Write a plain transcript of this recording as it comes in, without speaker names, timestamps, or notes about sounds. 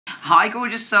Hi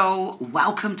gorgeous soul,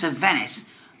 welcome to Venice.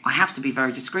 I have to be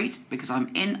very discreet because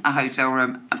I'm in a hotel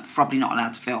room. I'm probably not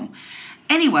allowed to film.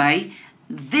 Anyway,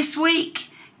 this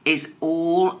week is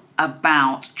all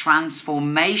about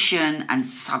transformation and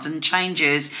sudden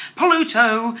changes.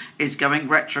 Pluto is going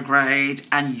retrograde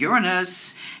and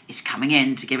Uranus is coming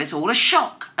in to give us all a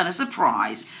shock and a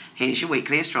surprise. Here's your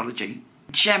weekly astrology.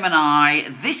 Gemini,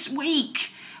 this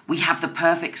week we have the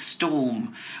perfect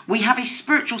storm. We have a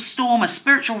spiritual storm, a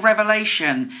spiritual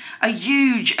revelation, a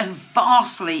huge and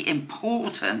vastly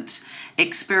important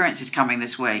experience is coming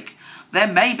this week. There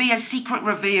may be a secret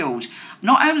revealed,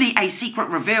 not only a secret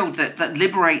revealed that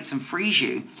liberates and frees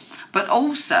you, but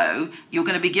also you're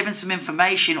going to be given some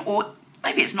information, or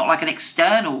maybe it's not like an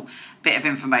external bit of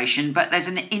information, but there's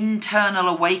an internal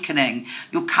awakening.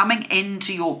 You're coming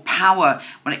into your power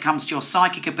when it comes to your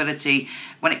psychic ability,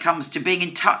 when it comes to being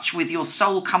in touch with your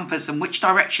soul compass and which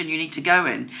direction you need to go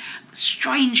in.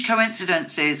 Strange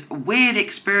coincidences, weird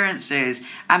experiences,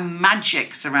 and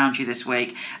magic surround you this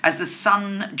week as the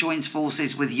sun joins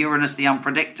forces with Uranus, the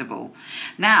unpredictable.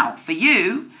 Now, for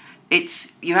you,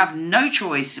 you have no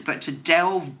choice but to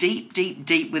delve deep, deep,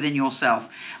 deep within yourself.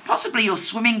 Possibly you're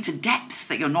swimming to depths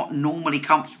that you're not normally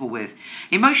comfortable with.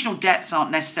 Emotional depths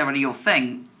aren't necessarily your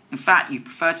thing. In fact, you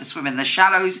prefer to swim in the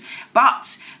shallows,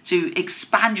 but to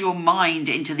expand your mind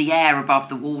into the air above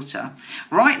the water.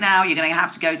 Right now, you're going to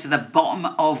have to go to the bottom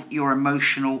of your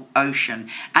emotional ocean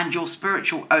and your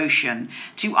spiritual ocean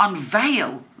to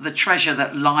unveil the treasure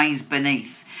that lies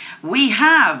beneath. We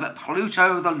have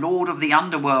Pluto, the Lord of the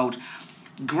underworld,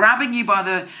 grabbing you by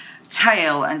the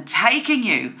tail and taking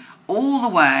you all the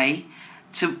way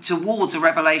towards a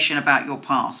revelation about your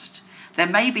past. There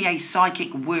may be a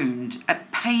psychic wound, a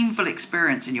painful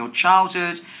experience in your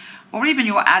childhood or even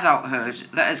your adulthood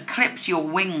that has clipped your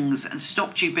wings and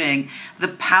stopped you being the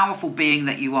powerful being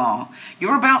that you are.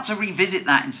 You're about to revisit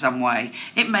that in some way.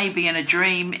 It may be in a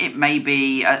dream, it may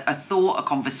be a thought, a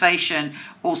conversation,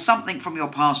 or something from your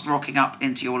past rocking up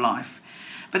into your life.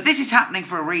 But this is happening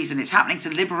for a reason. It's happening to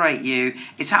liberate you.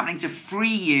 It's happening to free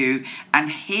you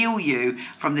and heal you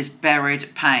from this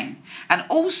buried pain. And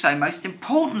also, most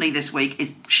importantly this week,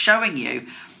 is showing you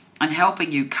and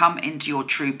helping you come into your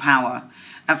true power.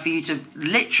 And for you to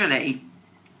literally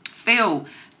feel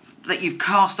that you've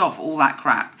cast off all that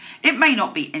crap. It may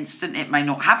not be instant, it may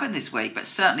not happen this week, but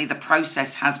certainly the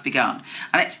process has begun.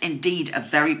 And it's indeed a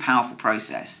very powerful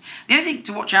process. The only thing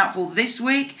to watch out for this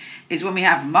week is when we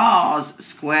have Mars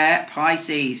square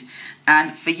Pisces.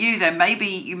 And for you,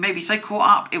 you may be so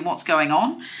caught up in what's going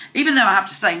on, even though I have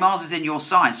to say Mars is in your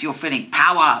sign, so you're feeling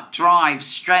power, drive,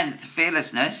 strength,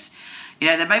 fearlessness. You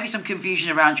know, there may be some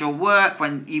confusion around your work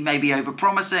when you may be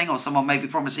overpromising or someone may be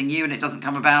promising you and it doesn't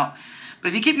come about. But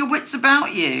if you keep your wits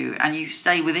about you and you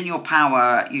stay within your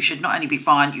power, you should not only be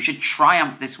fine, you should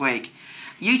triumph this week.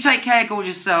 You take care,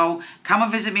 gorgeous soul. Come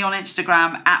and visit me on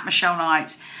Instagram, @Michele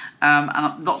Knight.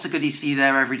 And lots of goodies for you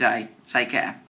there every day. Take care.